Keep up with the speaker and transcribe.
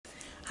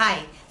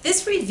Hi,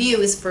 this review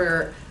is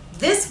for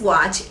this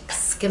watch.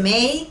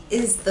 Skimei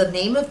is the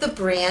name of the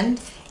brand.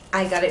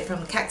 I got it from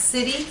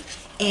cakcity,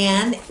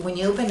 and when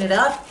you open it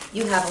up,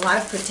 you have a lot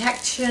of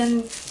protection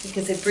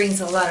because it brings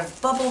a lot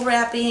of bubble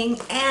wrapping,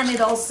 and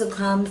it also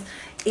comes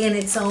in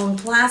its own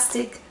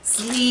plastic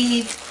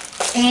sleeve,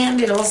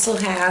 and it also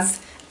has,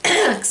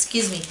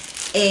 excuse me,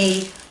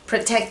 a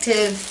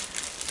protective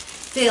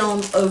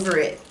film over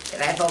it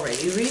that I've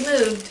already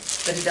removed,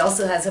 but it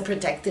also has a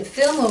protective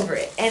film over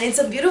it. And it's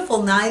a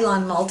beautiful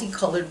nylon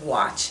multicolored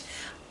watch.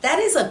 That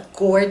is a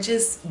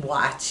gorgeous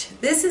watch.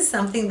 This is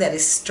something that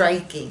is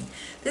striking.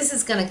 This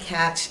is going to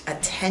catch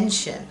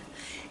attention.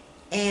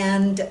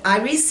 And I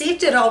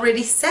received it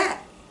already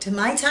set to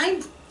my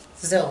time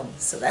zone,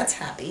 so that's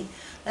happy.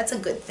 That's a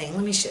good thing.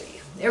 Let me show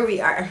you. There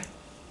we are.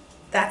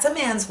 That's a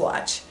man's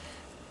watch.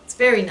 It's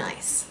very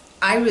nice.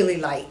 I really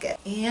like it.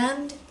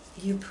 And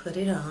you put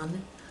it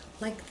on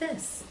like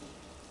this.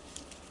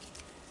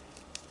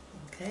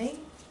 Okay,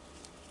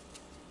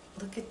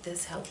 look at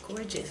this, how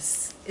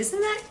gorgeous.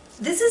 Isn't that,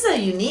 this is a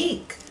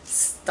unique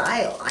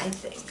style, I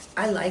think.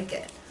 I like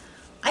it.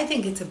 I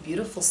think it's a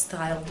beautiful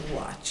style to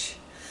watch.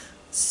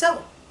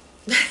 So,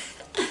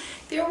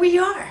 there we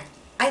are.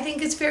 I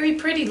think it's very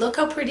pretty. Look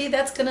how pretty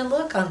that's gonna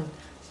look on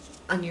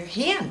your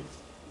hand.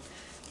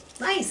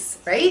 Nice,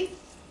 right?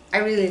 I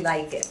really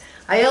like it.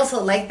 I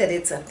also like that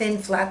it's a thin,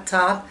 flat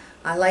top.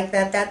 I like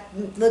that. That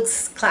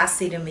looks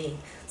classy to me.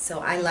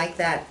 So I like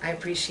that. I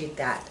appreciate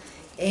that.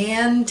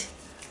 And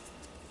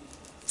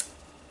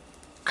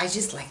I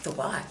just like the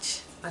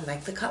watch. I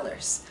like the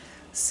colors.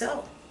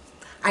 So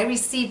I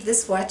received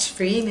this watch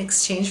free in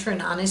exchange for an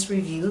honest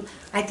review.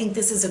 I think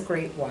this is a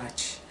great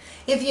watch.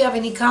 If you have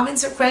any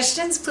comments or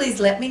questions,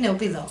 please let me know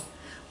below.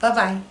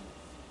 Bye-bye.